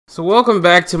So welcome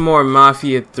back to more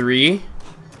Mafia 3.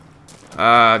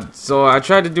 So I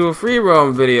tried to do a free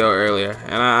roam video earlier,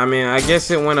 and I mean, I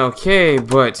guess it went okay,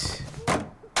 but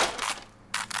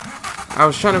I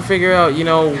was trying to figure out, you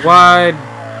know, why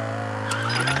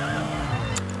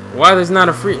there's not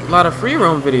a lot of free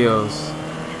roam videos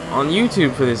on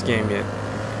YouTube for this game yet.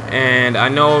 And I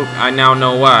now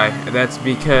know why. That's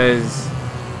because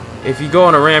if you go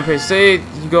on a rampage, say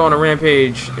you go on a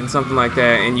rampage and something like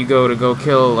that, and you go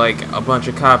kill like a bunch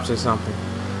of cops or something,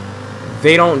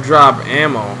 they don't drop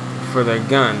ammo for their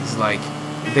guns. Like,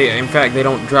 in fact, they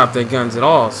don't drop their guns at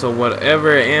all. So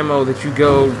whatever ammo that you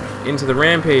go into the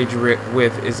rampage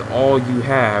with is all you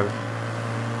have,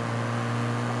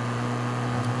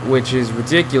 which is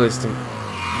ridiculous to me.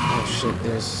 Oh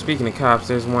shit! Speaking of cops,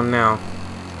 there's one now.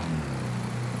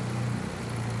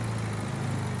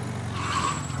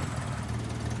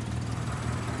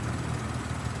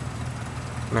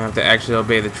 I have to actually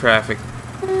obey the traffic.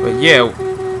 But yeah.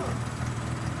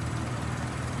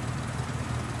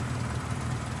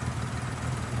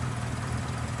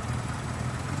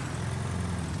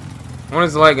 When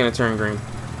is the light gonna turn green?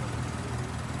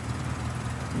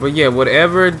 But yeah,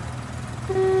 whatever.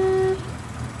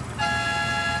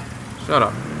 Shut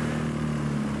up.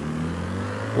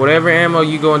 Whatever ammo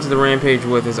you go into the rampage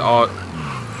with is all.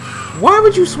 Why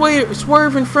would you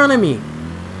swerve in front of me?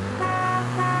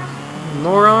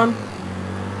 Moron.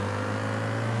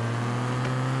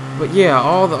 But yeah,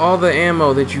 all the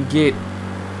ammo that you get,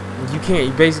 you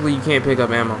can't pick up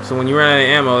ammo. So when you run out of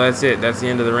ammo, that's it. That's the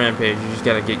end of the rampage. You just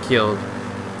gotta get killed.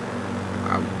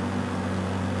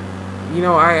 You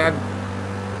know, I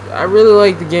really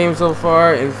like the game so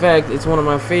far. In fact, it's one of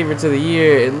my favorites of the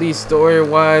year, at least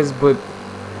story-wise. But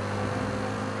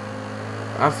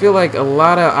I feel like a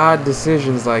lot of odd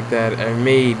decisions like that are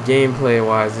made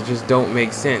gameplay-wise that just don't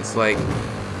make sense. Like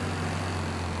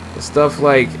stuff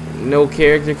like no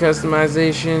character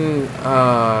customization.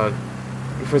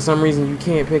 For some reason, you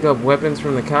can't pick up weapons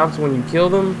from the cops when you kill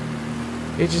them.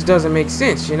 It just doesn't make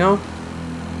sense, you know?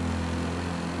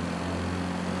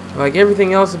 Like,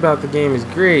 everything else about the game is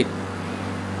great,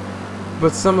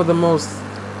 but some of the most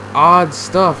odd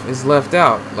stuff is left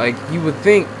out. Like, you would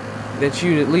think that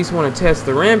you'd at least want to test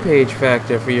the rampage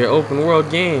factor for your open world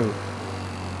game,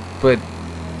 but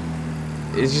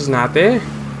it's just not there.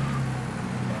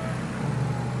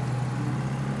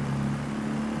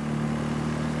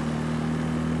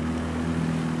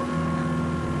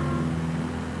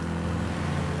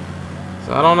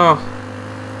 So I don't know.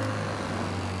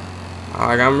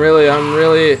 Like, I'm really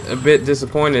a bit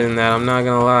disappointed in that. I'm not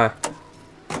gonna lie.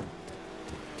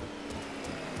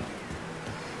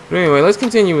 But anyway, let's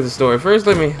continue with the story. First,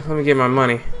 let me get my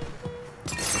money.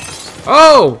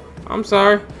 Oh, I'm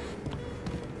sorry.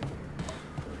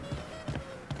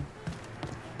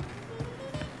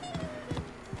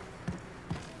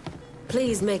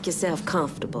 Please make yourself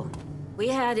comfortable. We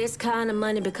had this kind of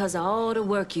money because of all the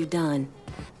work you done.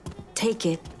 Take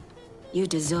it. You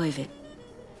deserve it.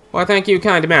 Well, thank you,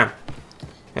 kind man.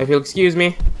 If you'll excuse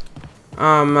me,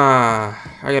 I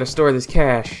gotta store this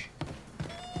cash.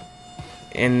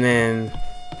 And then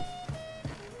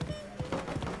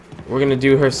we're gonna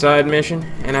do her side mission,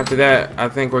 and after that, I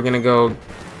think we're gonna go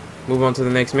move on to the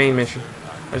next main mission.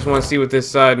 I just want to see what this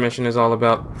side mission is all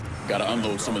about. Gotta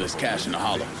unload some of this cash in the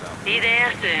hollow. Be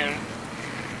there soon.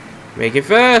 Make it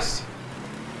fast.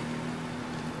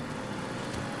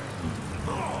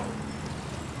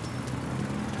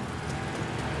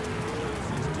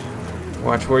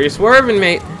 Watch where you're swerving,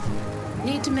 mate.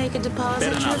 Need to make a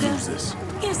deposit, Better not sugar? lose this.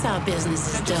 Guess how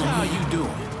business is done. How you doing?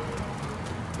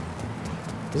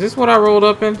 Is this what I rolled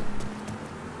up in?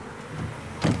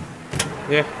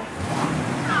 Yeah.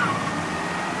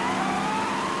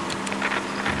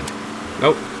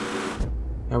 Nope.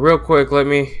 Now, real quick, let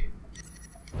me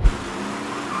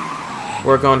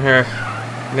work on her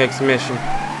next mission.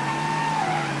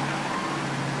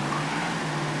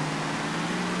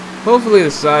 Hopefully the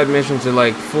side missions are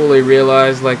like fully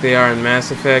realized like they are in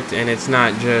Mass Effect, and it's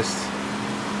not just,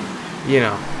 you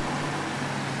know,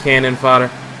 cannon fodder.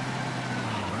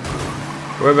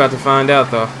 We're about to find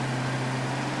out though.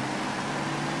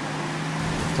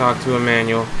 Talk to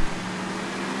Emmanuel.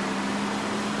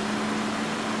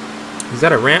 Is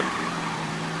that a ramp?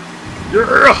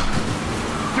 Yeah!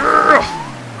 Yeah!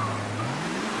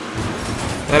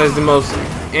 That is the most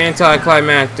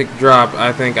anticlimactic drop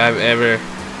I think I've ever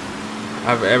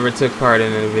took part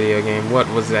in a video game. What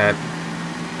was that?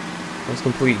 That's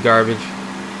complete garbage.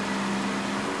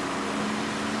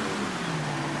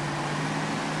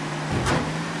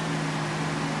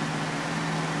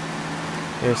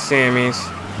 There's Sammy's.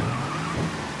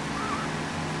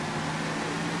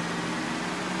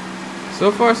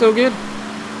 So far, so good.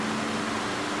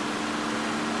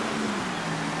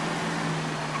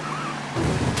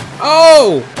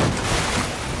 Oh!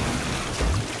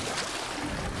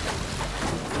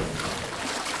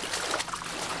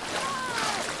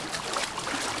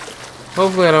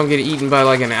 Hopefully I don't get eaten by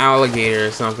like an alligator or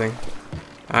something.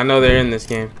 I know they're in this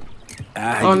game.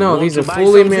 Oh no, these are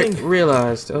fully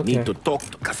realized. Okay. Need to talk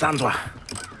to Cassandra.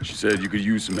 She said you could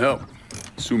use some help,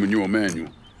 assuming you're a manual.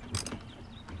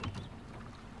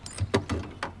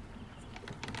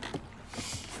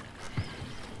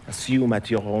 Assume at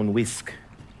your own risk,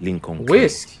 Lincoln.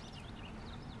 Whisk?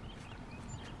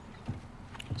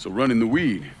 So running the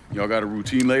weed, y'all got a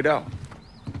routine laid out?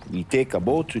 We take a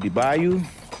boat to the bayou,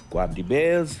 grab the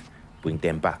bears, bring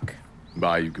them back.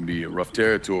 Bayou can be a rough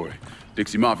territory.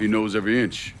 Dixie Mafia knows every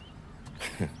inch.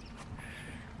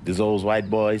 Do those white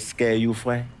boys scare you,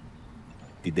 Fred?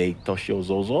 Did they touch your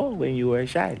zozo when you were a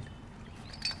child?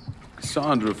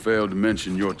 Cassandra failed to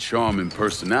mention your charming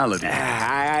personality. I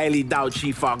highly doubt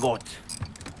she forgot.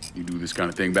 You do this kind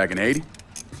of thing back in Haiti?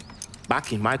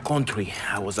 Back in my country,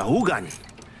 I was a hooligan,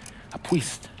 a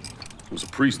priest. What's a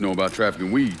priest know about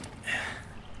trafficking weed?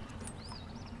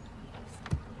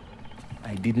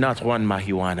 I did not run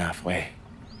marijuana, Fred.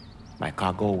 My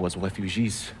cargo was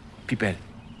refugees, people.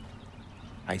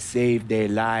 I saved their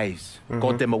lives,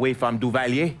 got them away from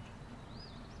Duvalier.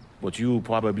 But you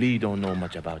probably don't know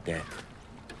much about that.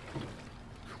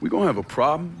 We gonna have a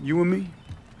problem, you and me?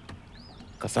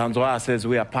 Cassandra says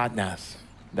we are partners,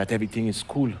 that everything is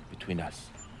cool between us.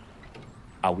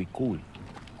 Are we cool?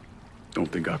 Don't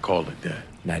think I call it that.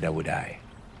 Neither would I.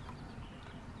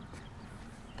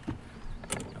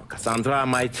 Cassandra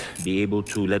might be able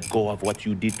to let go of what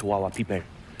you did to our people.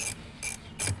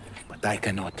 But I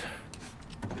cannot.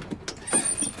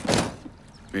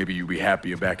 Maybe you'd be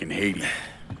happier back in Haiti.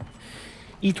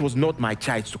 It was not my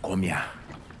choice to come here.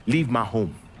 Leave my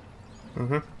home.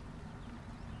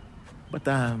 But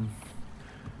I'm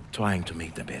trying to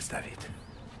make the best of it.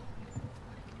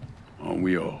 Aren't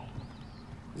we all?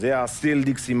 There are still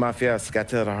Dixie Mafia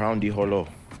scattered around the hollow.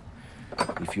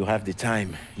 If you have the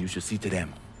time, you should see to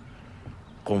them.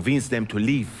 Convince them to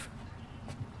leave.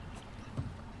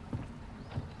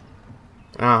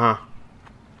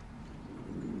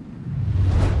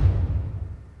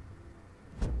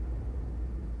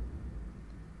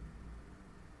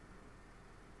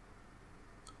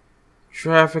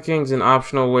 Trafficking is an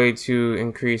optional way to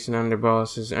increase an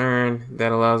underboss's earn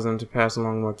that allows them to pass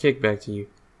along more kickback to you.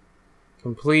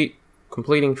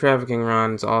 Completing trafficking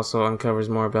runs also uncovers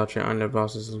more about your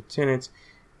underboss's lieutenants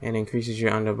and increases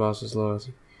your underboss's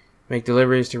loyalty. Make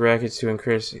deliveries to rackets to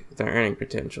increase their earning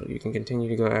potential. You can continue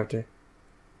to go after.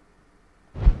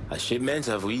 A shipment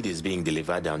of weed is being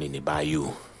delivered down in the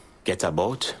bayou. Get a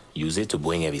boat, use it to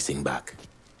bring everything back.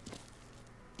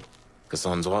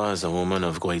 Cassandra is a woman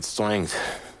of great strength,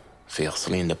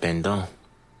 fiercely independent.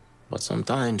 But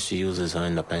sometimes she uses her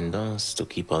independence to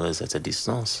keep others at a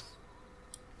distance.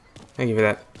 Thank you for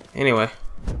that. Anyway.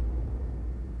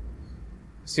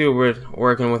 See what we're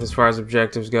working with as far as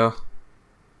objectives go.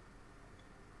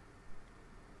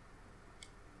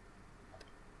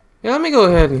 Yeah, let me go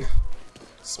ahead and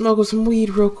smuggle some weed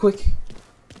real quick.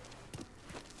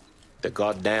 The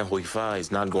goddamn Huifa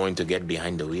is not going to get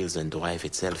behind the wheels and drive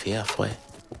itself here, Fred.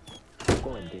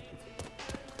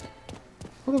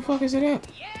 Where the fuck is it at?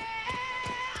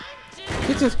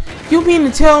 You mean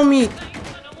to tell me?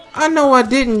 I know I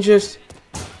didn't just...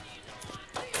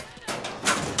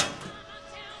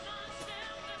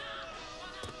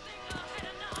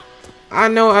 I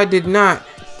know I did not.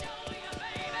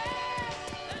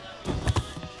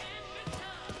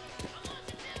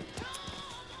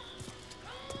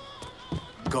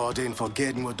 God ain't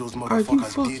forgetting what those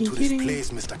motherfuckers did to this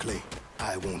place, Mr. Clay.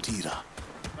 I won't either.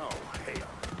 Oh, hell.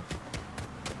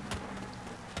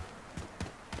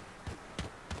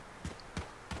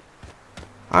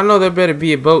 I know there better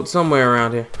be a boat somewhere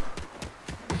around here.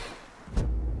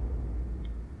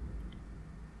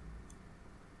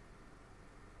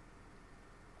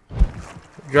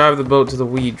 Drive the boat to the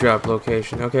weed drop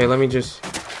location. Okay, let me just...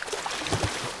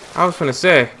 I was gonna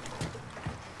say.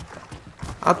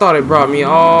 I thought it brought me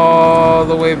all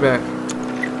the way back.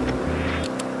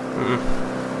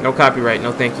 No copyright,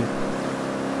 no thank you.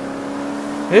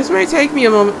 This may take me a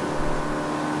moment.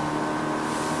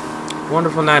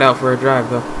 Wonderful night out for a drive,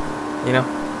 though. You know?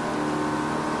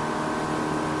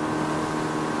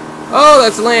 Oh,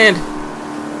 that's land!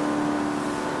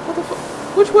 What the fuck?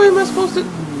 Which way am I supposed to...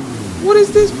 What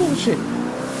is this bullshit?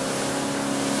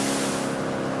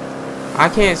 I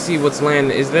can't see what's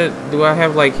land. Is that... Do I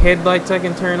have, like, headlights I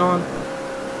can turn on?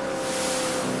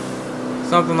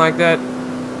 Something like that.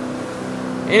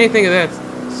 Anything of that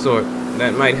sort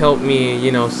that might help me, you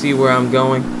know, see where I'm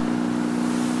going.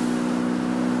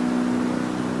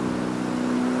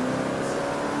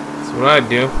 That's what I'd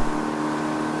do.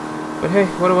 But hey,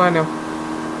 what do I know?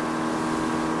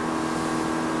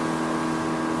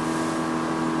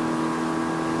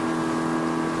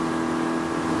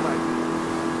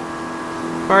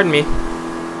 Pardon me.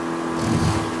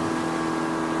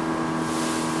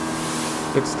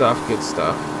 Good stuff, good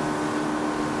stuff.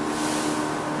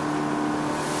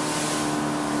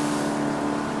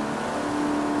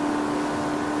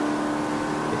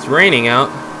 It's raining out.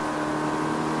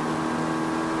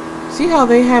 See how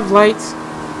they have lights?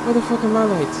 Where the fuck are my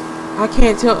lights? I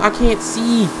can't tell. I can't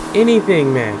see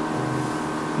anything, man.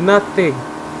 Nothing.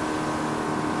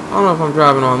 I don't know if I'm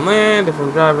driving on land, if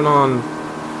I'm driving on...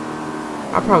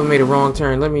 I probably made a wrong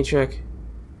turn. Let me check.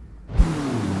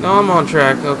 No, I'm on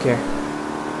track. Okay.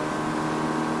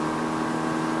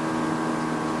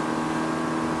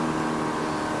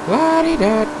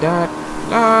 La-di-da-da.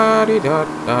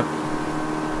 La-di-da-da.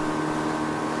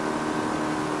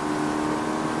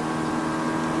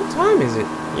 What time is it?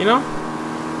 You know?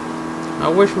 I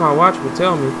wish my watch would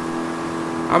tell me.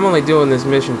 I'm only doing this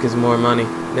mission because more money.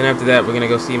 Then after that, we're gonna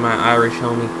go see my Irish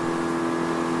homie.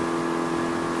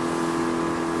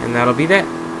 And that'll be that.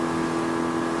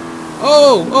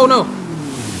 Oh! Oh no!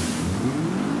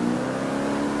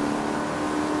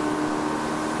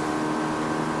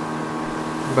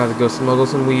 I'm about to go smuggle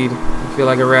some weed. I feel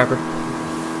like a rapper.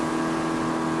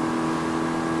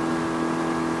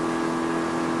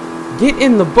 Get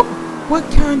in the boat! What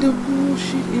kind of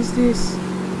bullshit is this?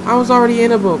 I was already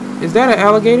in a boat. Is that an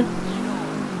alligator?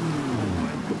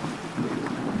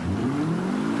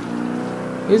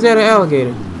 Is that an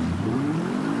alligator?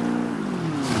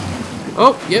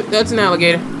 Oh, yep, that's an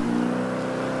alligator.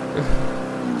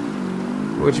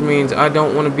 Which means I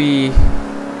don't want to be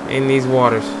in these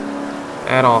waters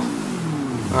at all.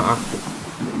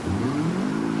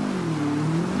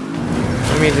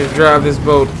 Let me just drive this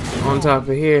boat on top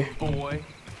of here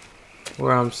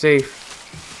where I'm safe.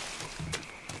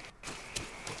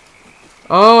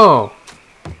 Oh!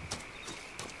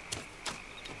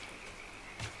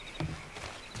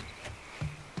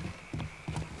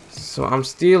 So I'm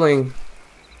stealing.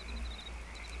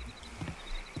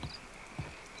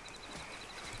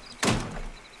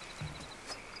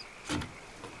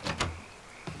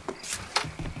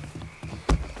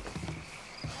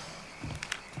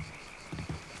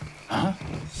 Huh?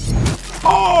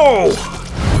 Oh!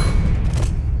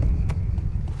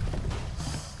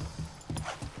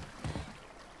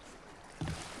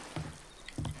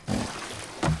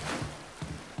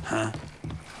 Huh?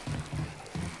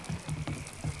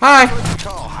 Hi.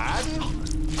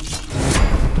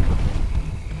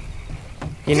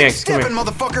 You next, come here.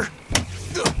 Motherfucker.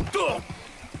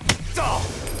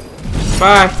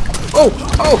 Bye. Oh,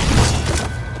 oh.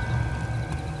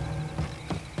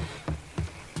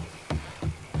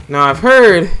 Now I've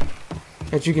heard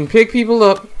that you can pick people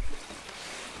up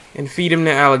and feed them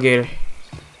to alligator.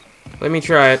 Let me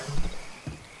try it.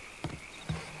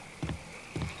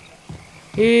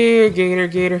 Here, gator,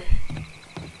 gator.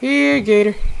 Here,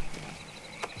 gator.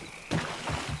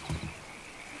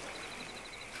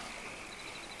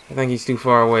 I think he's too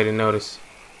far away to notice.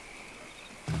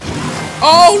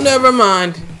 Oh, never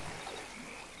mind.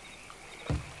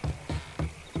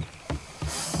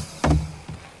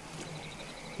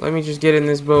 Let me just get in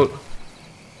this boat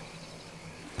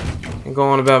and go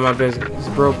on about my business. This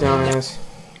broke down ass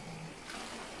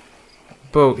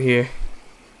boat here.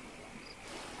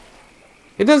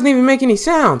 It doesn't even make any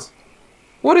sounds.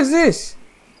 What is this?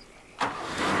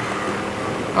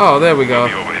 Oh, there we go. I'll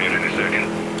be overhead in a second.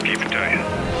 Keep it tight.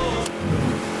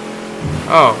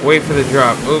 Oh, wait for the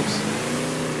drop. Oops.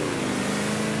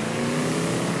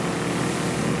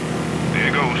 There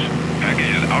it goes.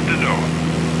 Package is out the door.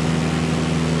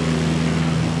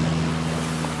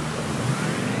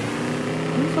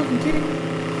 Are you fucking kidding me?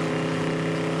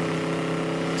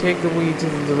 Take the weed to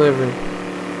the delivery.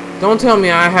 Don't tell me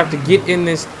I have to get in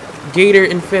this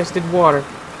gator-infested water.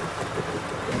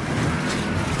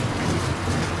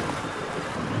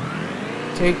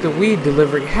 Take the weed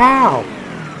delivery. How?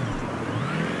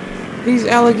 These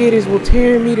alligators will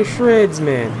tear me to shreds,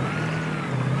 man.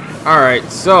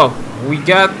 Alright, so we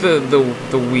got the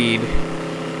weed.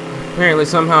 Apparently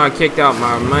somehow I kicked out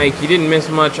my mic. You didn't miss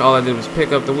much. All I did was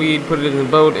pick up the weed, put it in the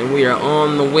boat, and we are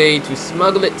on the way to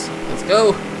smuggle it. Let's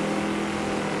go.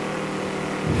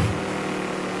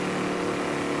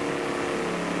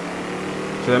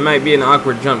 So that might be an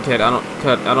awkward jump cut. I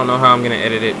don't know how I'm gonna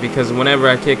edit it, because whenever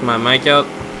I kick my mic out,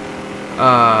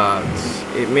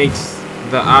 it makes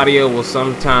the audio will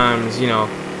sometimes, you know,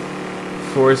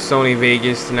 force Sony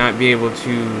Vegas to not be able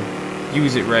to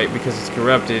use it right because it's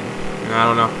corrupted. And I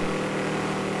don't know.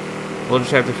 We'll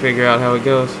just have to figure out how it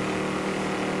goes.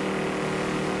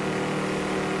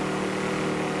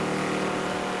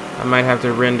 I might have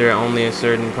to render only a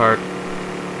certain part.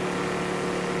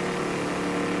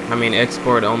 I mean,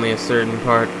 export only a certain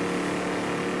part.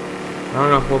 I don't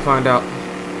know. We'll find out.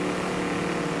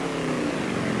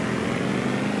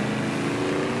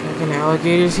 Fucking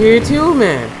alligators here too,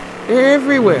 man. They're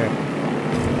everywhere.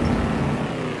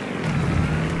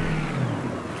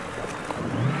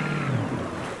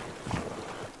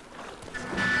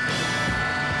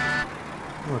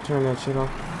 I'll turn that shit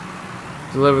off.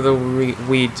 Deliver the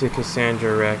weed to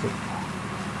Cassandra Racket.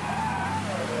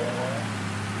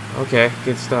 Okay,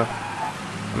 good stuff.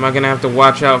 Am I gonna have to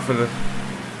watch out for the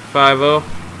 5-0?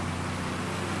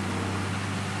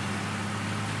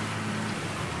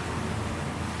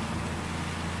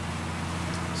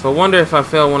 So I wonder if I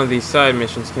fail one of these side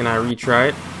missions, can I retry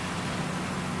it?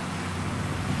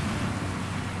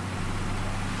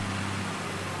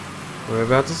 We're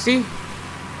about to see.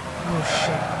 Oh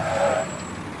shit.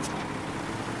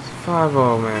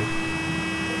 5-0, man.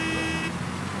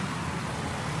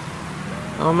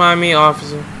 Don't mind me,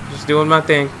 officer. Just doing my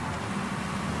thing.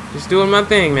 Just doing my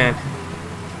thing, man.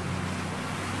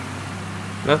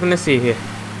 Nothing to see here.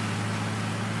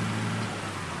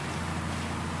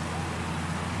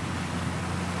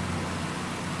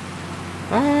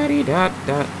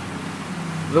 Da-dee-da-da.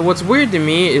 What's weird to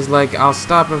me is, like, I'll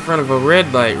stop in front of a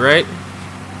red light, right?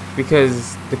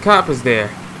 Because the cop is there,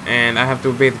 and I have to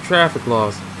obey the traffic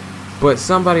laws. But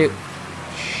somebody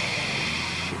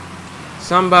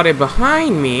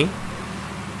behind me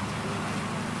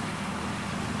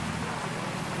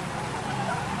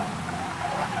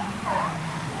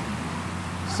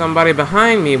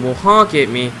will honk at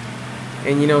me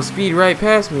and, you know, speed right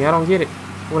past me. I don't get it.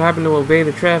 What happened to obey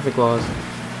the traffic laws?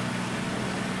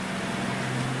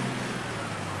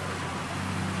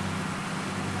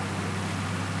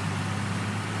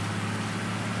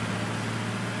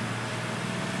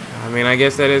 I mean, I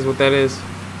guess that is what that is.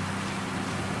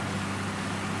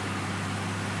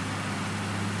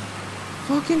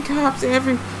 Fucking cops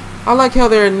I like how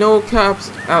there are no cops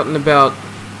out and about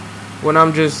when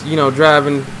I'm just, you know,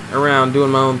 driving around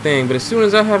doing my own thing. But as soon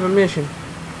as I have a mission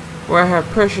where I have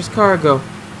precious cargo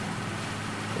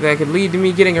that could lead to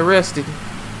me getting arrested,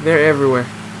 they're everywhere.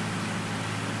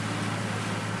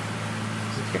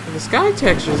 The sky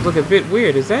textures look a bit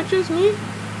weird. Is that just me?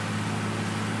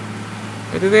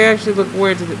 Or do they actually look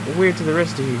weird to the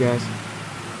rest of you guys?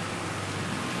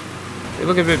 They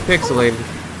look a bit pixelated.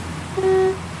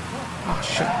 Oh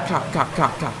shit! Cop! God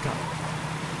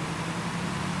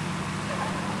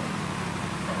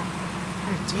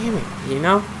damn it! You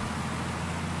know,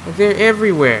 like they're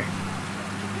everywhere.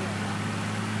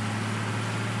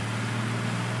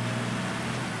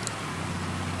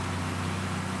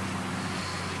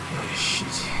 Oh,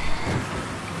 shit.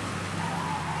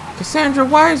 Cassandra,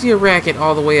 why is your racket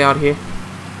all the way out here?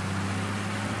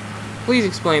 Please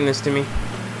explain this to me.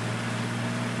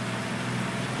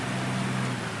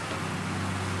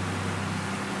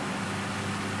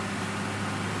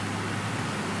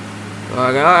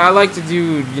 I like to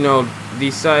do, you know,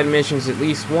 these side missions at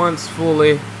least once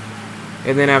fully,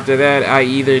 and then after that I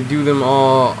either do them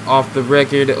all off the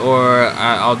record, or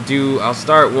I'll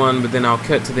start one but then I'll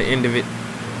cut to the end of it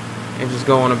and just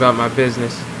go on about my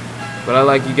business. But I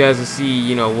like you guys to see,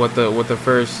 you know, what the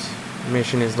first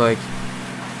mission is like.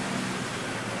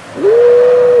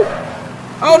 Ooh!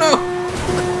 Oh no!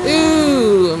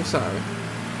 Ooh, I'm sorry.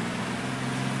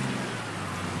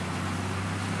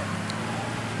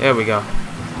 There we go.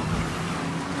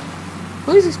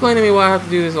 Please explain to me why I have to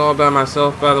do this all by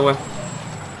myself, by the way.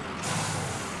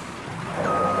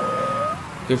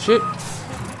 Good shit.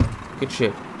 Good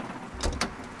shit.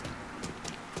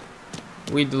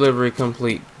 Weed delivery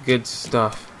complete. Good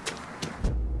stuff.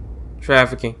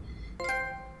 Trafficking.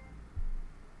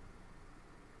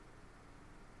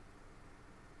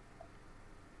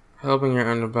 Helping your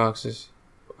underbus.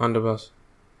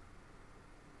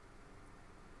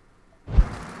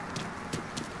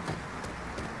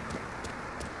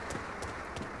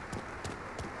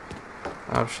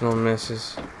 Optional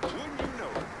misses.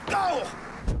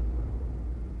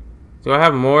 Do I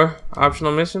have more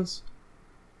optional missions?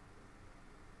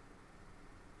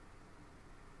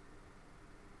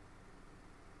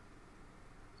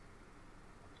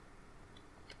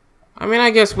 I mean,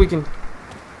 I guess we can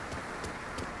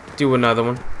do another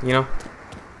one, you know?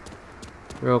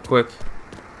 Real quick.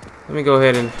 Let me go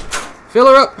ahead and fill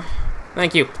her up.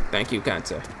 Thank you, kind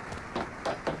sir.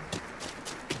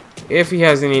 If he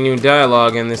has any new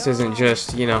dialogue and this isn't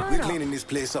just, you know. We're cleaning this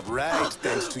place up right,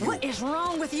 thanks to you. What is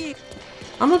wrong with you?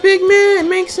 I'm a big man,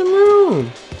 make some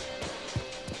room.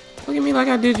 Look at me like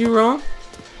I did you wrong.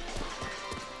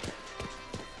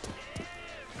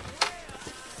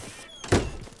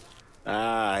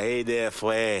 Ah, hey there,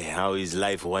 Frey. How is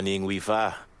life running with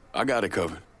her? I got it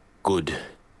covered. Good.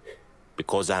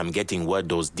 Because I'm getting word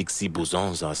those Dixie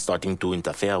bousons are starting to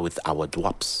interfere with our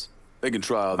drops. They can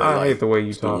try all that. I hate the way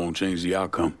you Still talk. won't change the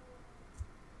outcome.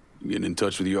 Getting in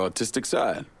touch with your artistic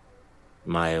side.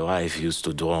 My wife used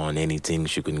to draw on anything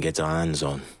she could get her hands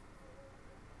on.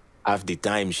 Half the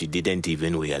time, she didn't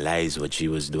even realize what she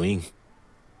was doing.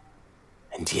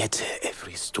 And yet,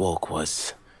 every stroke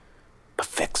was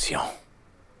perfection.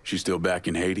 She's still back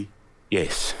in Haiti?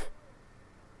 Yes.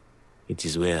 It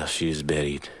is where she is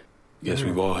buried. Guess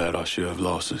we've all had our share of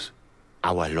losses.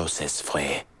 Our losses,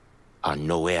 Frey, are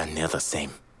nowhere near the same.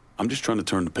 I'm just trying to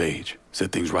turn the page,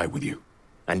 set things right with you.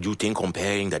 And you think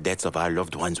comparing the deaths of our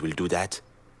loved ones will do that?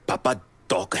 Papa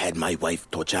Doc had my wife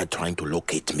tortured trying to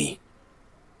locate me.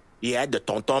 He had the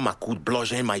Tonton Macoute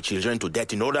bludgeon my children to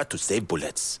death in order to save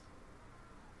bullets.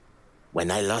 When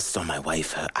I last saw my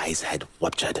wife, her eyes had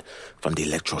ruptured from the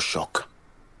electroshock.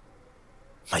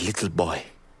 My little boy,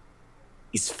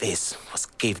 his face was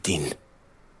caved in.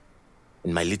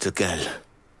 And my little girl,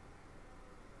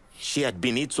 she had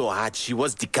been hit so hard she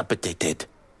was decapitated.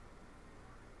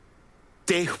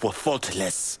 They were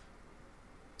faultless.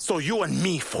 So you and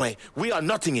me, Frey, we are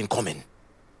nothing in common.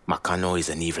 Makano is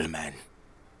an evil man.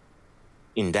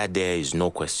 In that there is no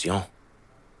question.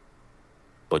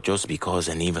 But just because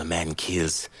an evil man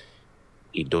kills,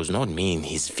 it does not mean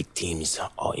his victims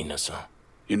are innocent.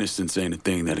 Innocence ain't a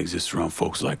thing that exists around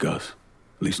folks like us.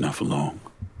 At least not for long.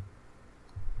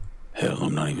 Hell,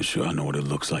 I'm not even sure I know what it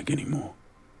looks like anymore.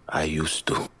 I used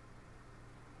to.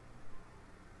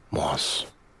 Once.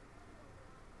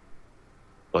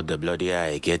 But the bloodier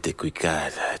I get, the quicker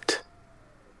that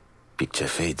picture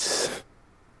fades.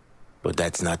 But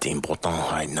that's not important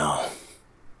right now.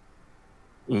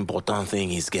 Important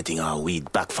thing is getting our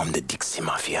weed back from the Dixie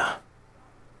Mafia.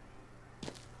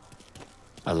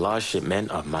 A large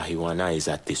shipment of marijuana is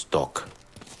at this dock.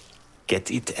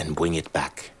 Get it and bring it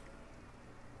back.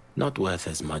 Not worth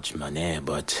as much money,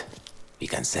 but we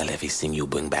can sell everything you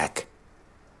bring back.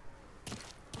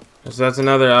 So that's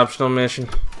another optional mission.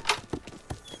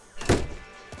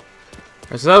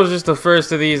 So that was just the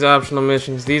first of these optional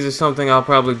missions. These are something I'll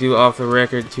probably do off the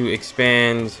record to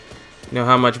expand, you know,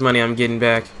 how much money I'm getting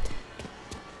back.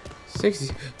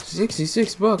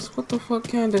 66 bucks. What the fuck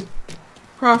kind of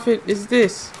profit is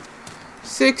this?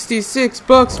 66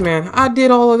 bucks, man. I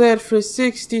did all of that for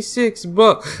 66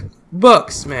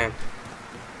 bucks, man.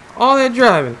 All that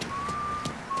driving.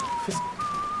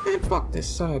 Man, fuck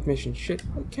this side mission shit.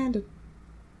 What kind of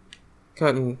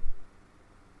cutting?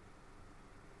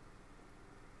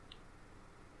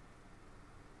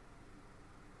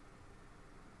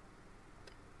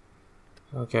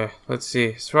 Okay, let's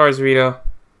see. As far as Rito,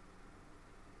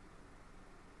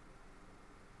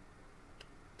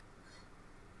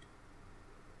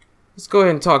 let's go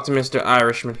ahead and talk to Mr.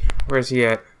 Irishman. Where's he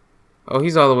at? Oh,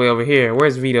 he's all the way over here.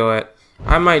 Where's Vito at?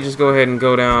 I might just go ahead and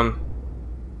go down.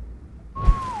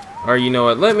 Or you know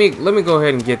what? Let me go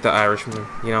ahead and get the Irishman.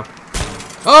 You know.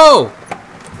 Oh!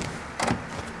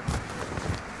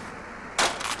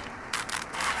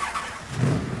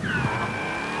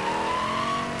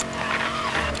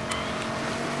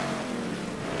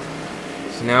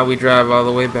 So now we drive all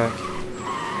the way back.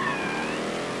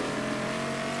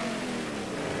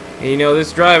 And you know,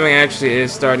 this driving actually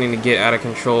is starting to get out of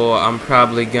control. I'm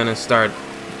probably gonna start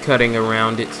cutting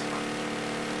around it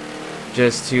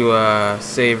just to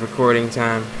save recording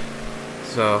time.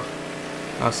 So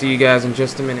I'll see you guys in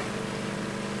just a minute.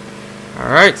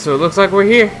 Alright, so it looks like we're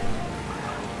here.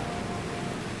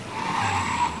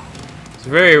 It's a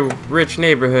very rich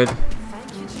neighborhood.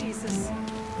 Thank you, Jesus.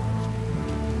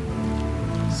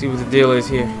 See what the deal is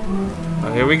here.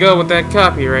 Oh, here we go with that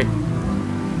copyright.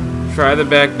 Try the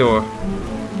back door.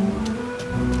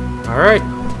 Alright.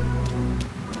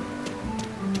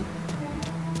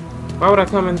 Why would I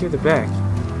come in through the back?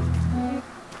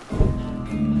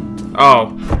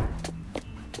 Oh.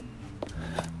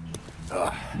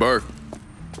 Burke.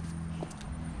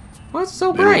 What's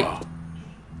so bright?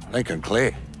 Lincoln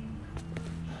Clay.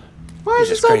 Why is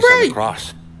it Jesus so Christ on the bright?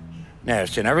 cross.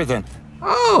 Nest and everything.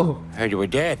 Oh. Heard you were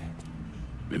dead.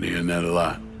 Been hearing that a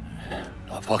lot.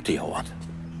 The fuck do you want?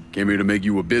 Came here to make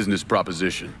you a business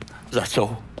proposition. Is that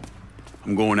so?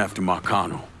 I'm going after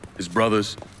Marcano, his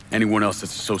brothers, anyone else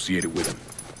that's associated with him.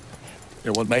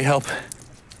 You want my help?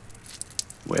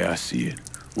 Way I see it,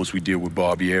 once we deal with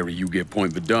Barbieri, you get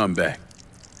Point Verdun back.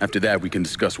 After that, we can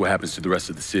discuss what happens to the rest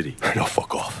of the city. No,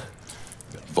 fuck off.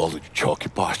 Involved with your chalky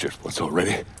bastards once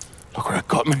already. Look where it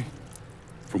got me.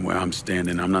 From where I'm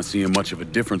standing, I'm not seeing much of a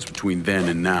difference between then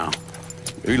and now.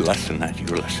 You listen, that you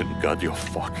listen, God, you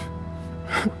fuck.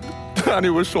 Danny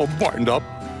was so burned up,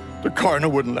 the coroner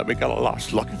wouldn't let me get a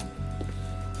last look.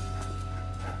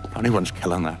 If anyone's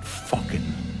killing that fucking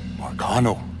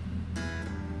Marcano,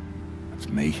 that's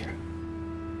me.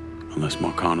 Unless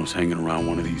Marcano's hanging around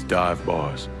one of these dive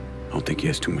bars, I don't think he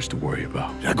has too much to worry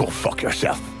about. Yeah, go fuck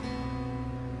yourself.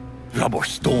 You got more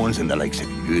stones in the likes of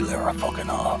you there are fucking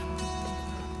off.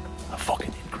 A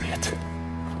fucking ingrate.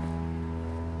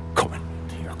 Coming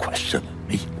to your question,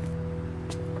 me.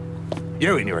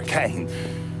 You and your kind,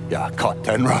 you caught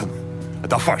ten wrong at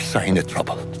the first sign of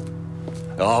trouble.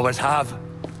 You always have,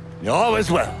 you always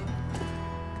will.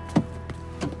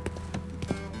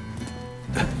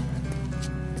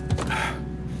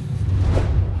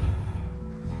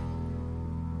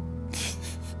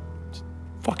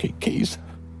 Fucking keys.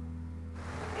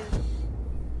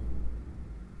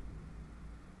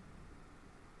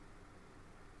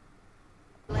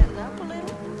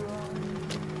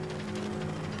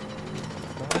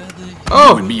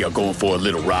 You and me are going for a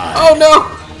little ride. Oh no!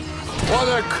 What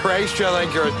the Christ you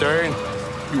think you're doing?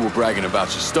 You were bragging about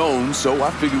your stones, so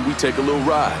I figured we'd take a little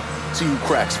ride. See who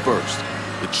cracks first,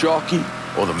 the Chalky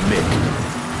or the Mick.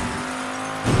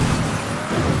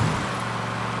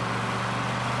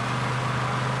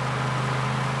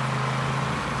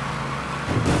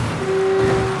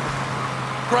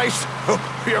 Christ,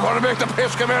 you're gonna make the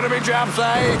piss come out of me, Japs,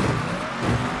 eh?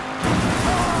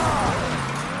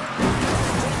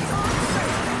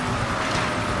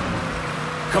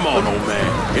 Come on, old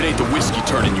man. It ain't the whiskey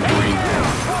turning you green.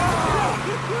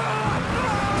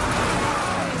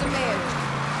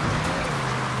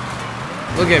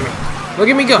 Look at me. Look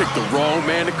at me go. Picked the wrong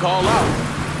man to call out.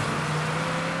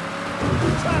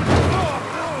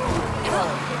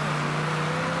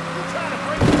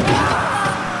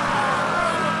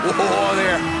 Whoa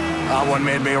there. That one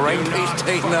made me right face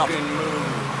taken up.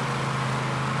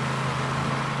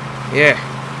 Yeah.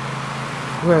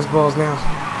 Who has balls now?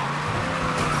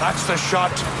 That's the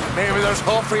shot. Maybe there's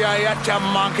hope for you yet, you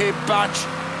monkey batch.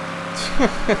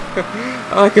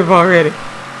 I like him already.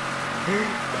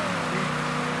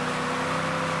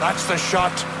 That's the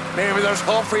shot. Maybe there's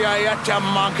hope for you yet, you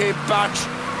monkey batch.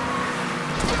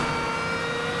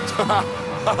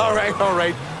 All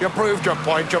right. You proved your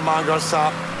point, you mongo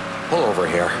sap. Pull over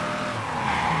here.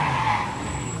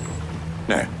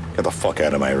 Now, get the fuck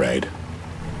out of my ride.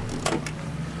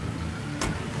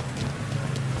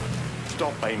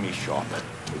 Stop by me shop.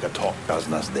 We can talk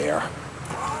business there.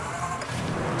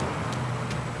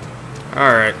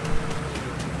 All right.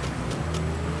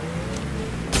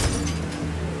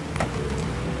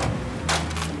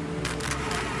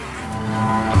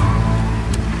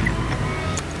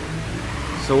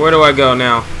 So where do I go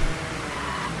now?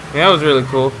 Yeah, that was really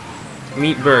cool.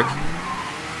 Meet Burke.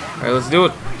 Alright, let's do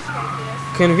it.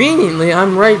 Conveniently,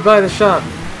 I'm right by the shop.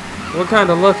 What kind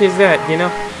of luck is that, you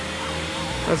know?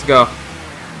 Let's go.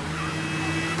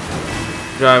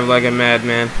 Drive like a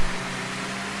madman.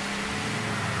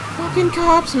 Fucking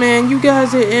cops, man. You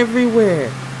guys are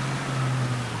everywhere.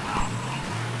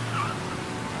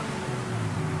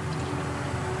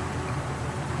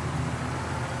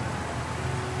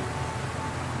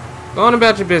 Go on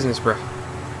about your business, bro.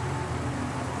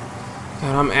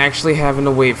 God, I'm actually having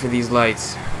to wait for these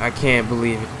lights. I can't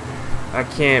believe it. I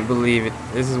can't believe it.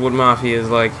 This is what Mafia is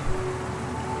like.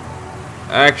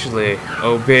 Actually,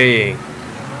 obeying.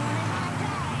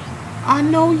 I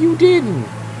know you didn't.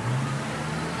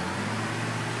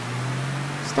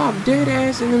 Stop dead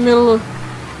ass in the middle of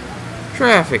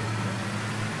traffic.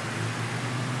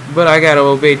 But I gotta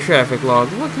obey traffic laws.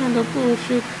 What kind of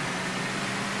bullshit?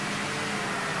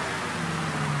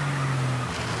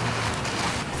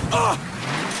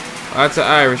 Lots of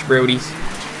Irish brodies.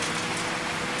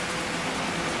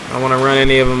 I don't want to run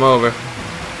any of them over.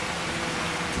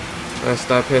 Lest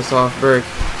I piss off Burke.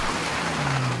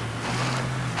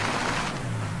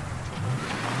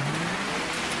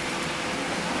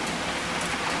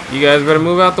 You guys better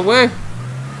move out the way.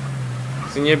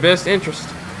 It's in your best interest.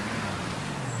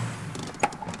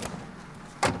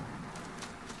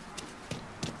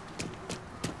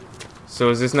 So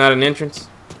is this not an entrance?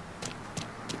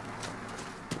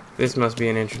 This must be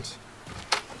an entrance.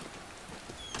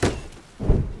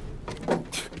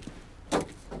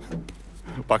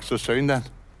 Back so soon then?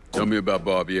 Tell me about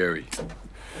Barbieri.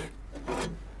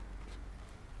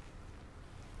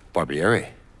 Barbieri?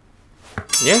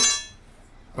 Yeah.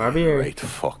 Barbieri. Great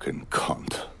fucking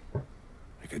cunt.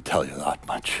 I can tell you that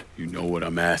much. You know what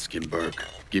I'm asking, Burke.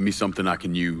 Give me something I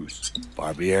can use.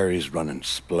 Barbieri's running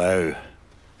Splow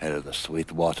out of the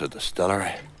Sweetwater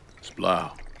Distillery.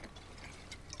 Splow.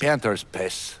 Painter's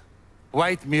piss.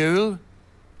 White mule.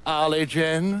 Alley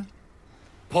gin.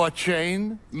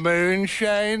 Poachine.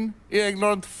 Moonshine. You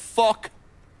ignorant fuck.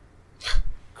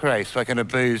 Christ, what kind of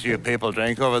booze you people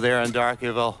drink over there in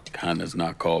Darkyville? Kinda's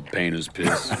not called painter's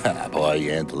piss. Boy,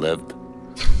 you ain't lived.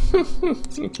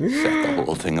 Set the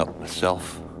whole thing up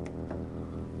myself.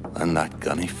 And that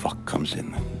gunny fuck comes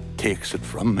in and takes it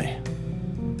from me.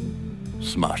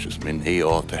 Smashes me knee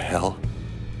all to hell.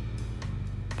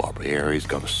 Barbieri's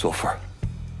gonna suffer.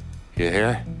 You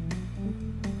hear?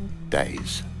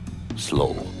 Dies.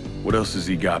 Slow. What else has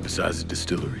he got besides the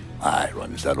distillery? I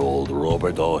runs that old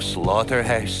Robert O.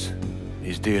 slaughterhouse.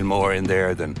 He's doing more in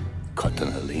there than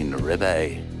cutting a lean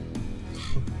ribeye.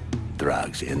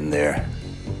 Drags in there.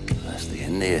 That's the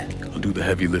end of you. I'll do the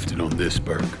heavy lifting on this,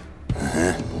 Burke.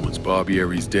 Once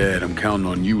Barbieri's dead, I'm counting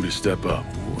on you to step up.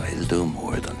 I'll do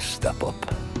more than step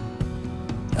up.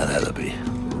 I'll either be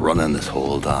running this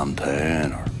whole damn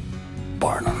town or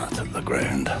burning it to the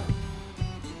ground.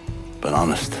 But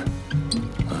honest,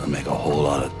 it'll make a whole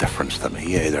lot of difference to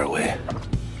me either way.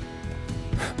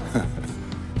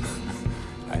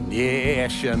 A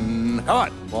nation, come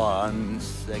on,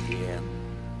 once again.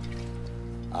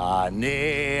 A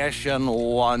nation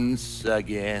once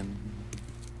again.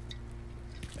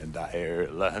 And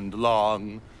Ireland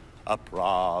long, a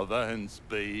province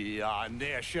be a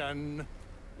nation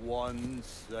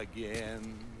once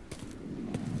again.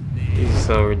 This is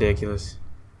so ridiculous.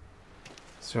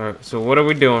 So what are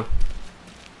we doing?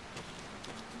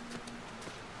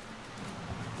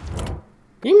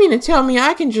 You mean to tell me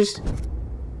I can just...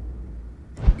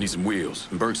 Need some wheels,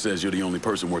 and Burke says you're the only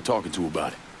person we're talking to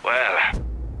about it. Well,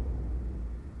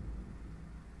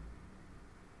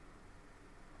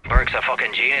 Burke's a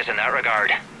fucking genius in that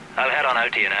regard. I'll head on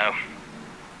out to you now.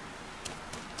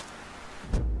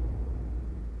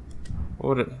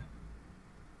 What did...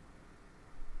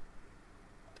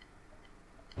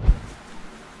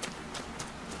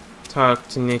 Talk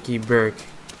to Nikki Burke.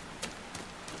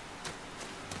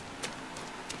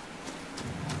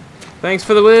 Thanks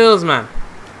for the wheels, man.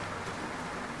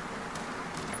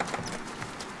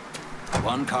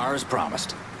 One car as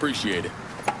promised. Appreciate it.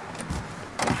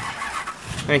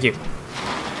 Thank you.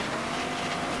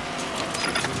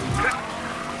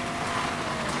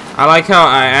 I like how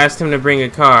I asked him to bring a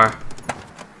car,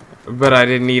 but I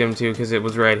didn't need him to because it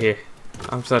was right here.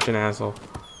 I'm such an asshole.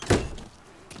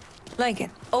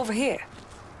 Lincoln, over here.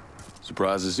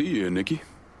 Surprised to see you, Nikki.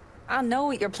 I know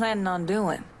what you're planning on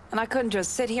doing, and I couldn't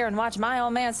just sit here and watch my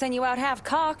old man send you out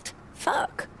half-cocked.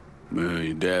 Fuck. Well,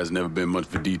 your dad's never been much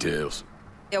for details.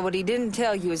 Yeah, what he didn't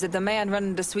tell you is that the man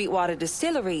running the Sweetwater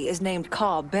Distillery is named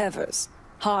Carl Bevers.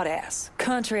 Hard-ass,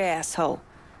 country asshole.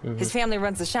 His family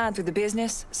runs the shine through the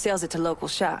business, sells it to local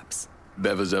shops.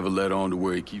 Bevers ever let on to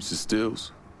where he keeps his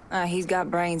stills? He's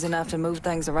got brains enough to move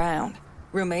things around.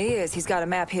 Rumor is he's got a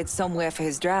map hid somewhere for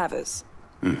his drivers.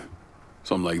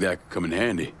 Something like that could come in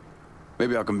handy.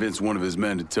 Maybe I'll convince one of his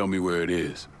men to tell me where it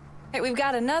is. Hey, we've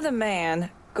got another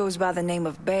man, goes by the name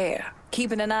of Bear,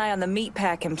 keeping an eye on the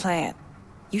meatpacking plant.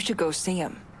 You should go see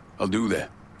him. I'll do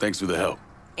that. Thanks for the help.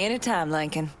 Anytime,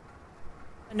 Lincoln.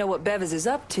 I know what Bevers is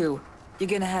up to. You're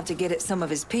gonna have to get at some of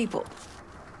his people.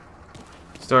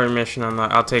 Story mission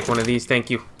unlocked. I'll take one of these, thank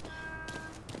you.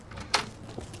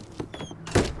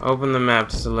 Open the map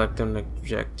to select an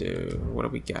objective. What do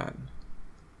we got?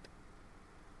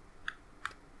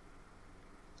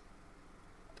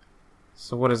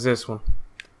 So what is this one?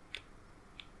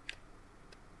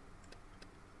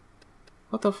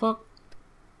 What the fuck?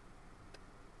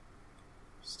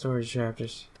 Story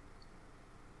chapters.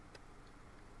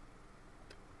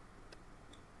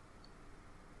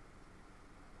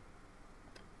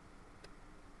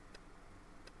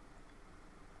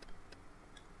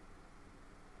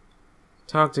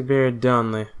 Talk to Barry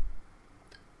Dunley.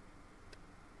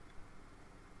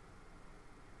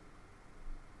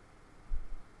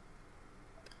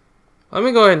 Let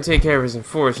me go ahead and take care of his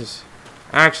enforcers.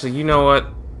 Actually, you know what?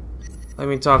 Let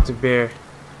me talk to Bear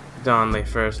Donley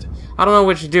first. I don't know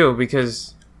what you do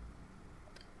because...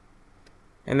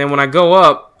 And then when I go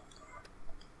up,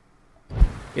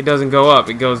 it doesn't go up,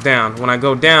 it goes down. When I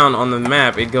go down on the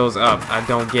map, it goes up. I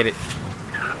don't get it.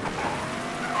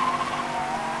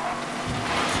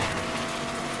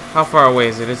 How far away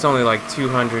is it? It's only like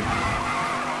 200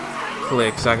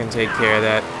 clicks. I can take care of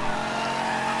that.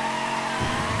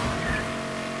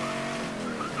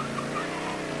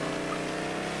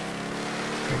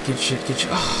 Good shit, good shit.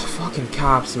 Oh, fucking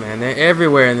cops, man. They're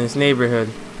everywhere in this neighborhood.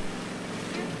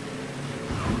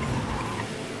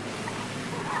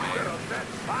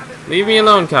 Leave me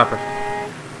alone, copper.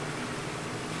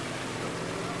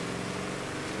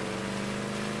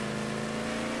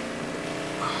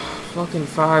 Oh, fucking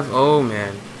 5-0,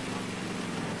 man.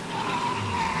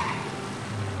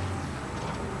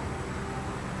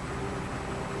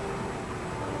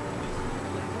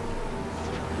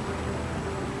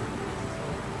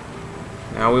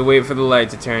 Now we wait for the light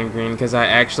to turn green because I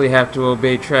actually have to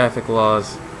obey traffic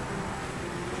laws.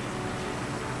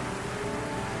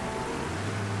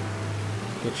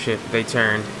 Good shit, they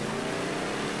turned.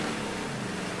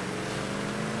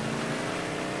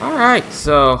 Alright,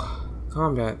 so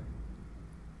combat.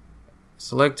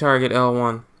 Select target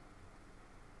L1.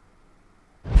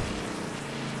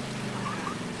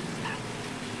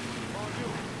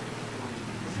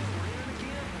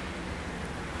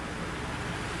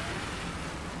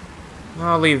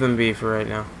 I'll leave them be for right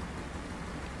now.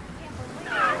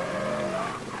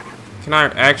 Can I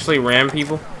actually ram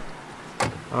people?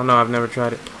 I don't know, I've never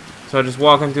tried it. So just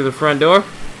walking through the front door?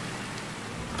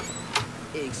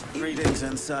 Greetings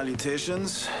and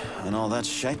salutations, and all that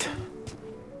shit.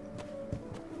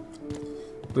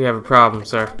 We have a problem,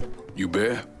 sir. You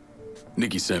Bear?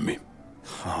 Nikki sent me.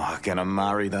 Oh, gonna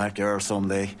marry that girl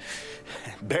someday.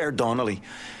 Bear Donnelly.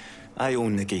 I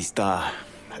own Nicky's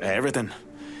everything.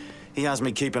 He has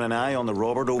me keeping an eye on the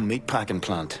Roberto meatpacking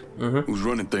plant. Who's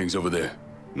running things over there?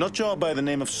 Nut job by the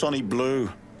name of Sonny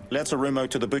Blue. Lets a room out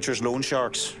to the butcher's loan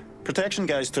sharks. Protection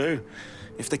guys too.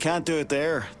 If they can't do it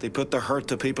there, they put the hurt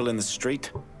to people in the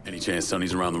street. Any chance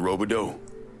Sonny's around the Roberto?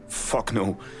 Fuck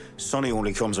no. Sonny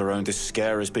only comes around to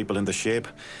scare his people into shape.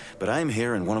 But I'm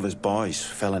hearing one of his boys, a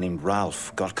fella named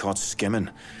Ralph, got caught skimming.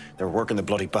 They're working the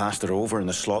bloody bastard over in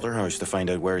the slaughterhouse to find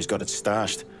out where he's got it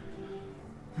stashed.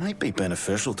 Might be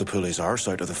beneficial to pull his arse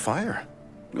out of the fire.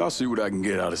 I'll see what I can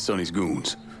get out of Sonny's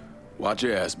goons. Watch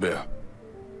your ass, Bear.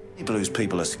 People whose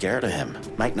people are scared of him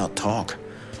might not talk.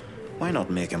 Why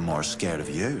not make him more scared of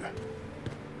you?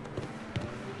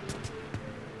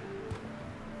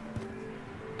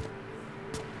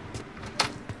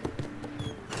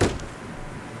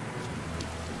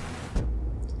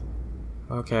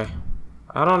 Okay.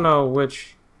 I don't know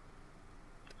which...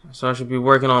 So I should be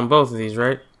working on both of these,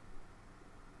 right?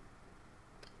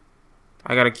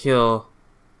 I gotta kill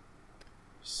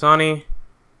Sonny,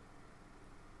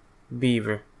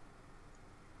 Beaver.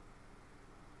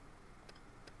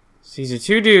 So these are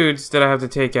two dudes that I have to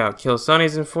take out. Kill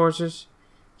Sonny's enforcers,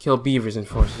 kill Beaver's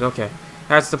enforcers. Okay,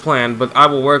 that's the plan, but I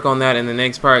will work on that in the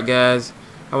next part, guys.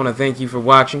 I want to thank you for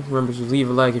watching. Remember to leave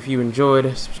a like if you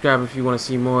enjoyed. Subscribe if you want to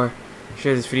see more.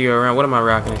 Share this video around. What am I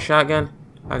rocking? A shotgun?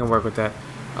 I can work with that.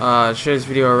 Share this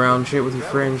video around. Share it with your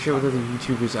friends. Share it with other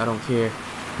YouTubers. I don't care.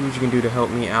 Do what you can do to help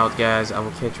me out, guys. I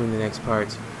will catch you in the next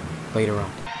part later on.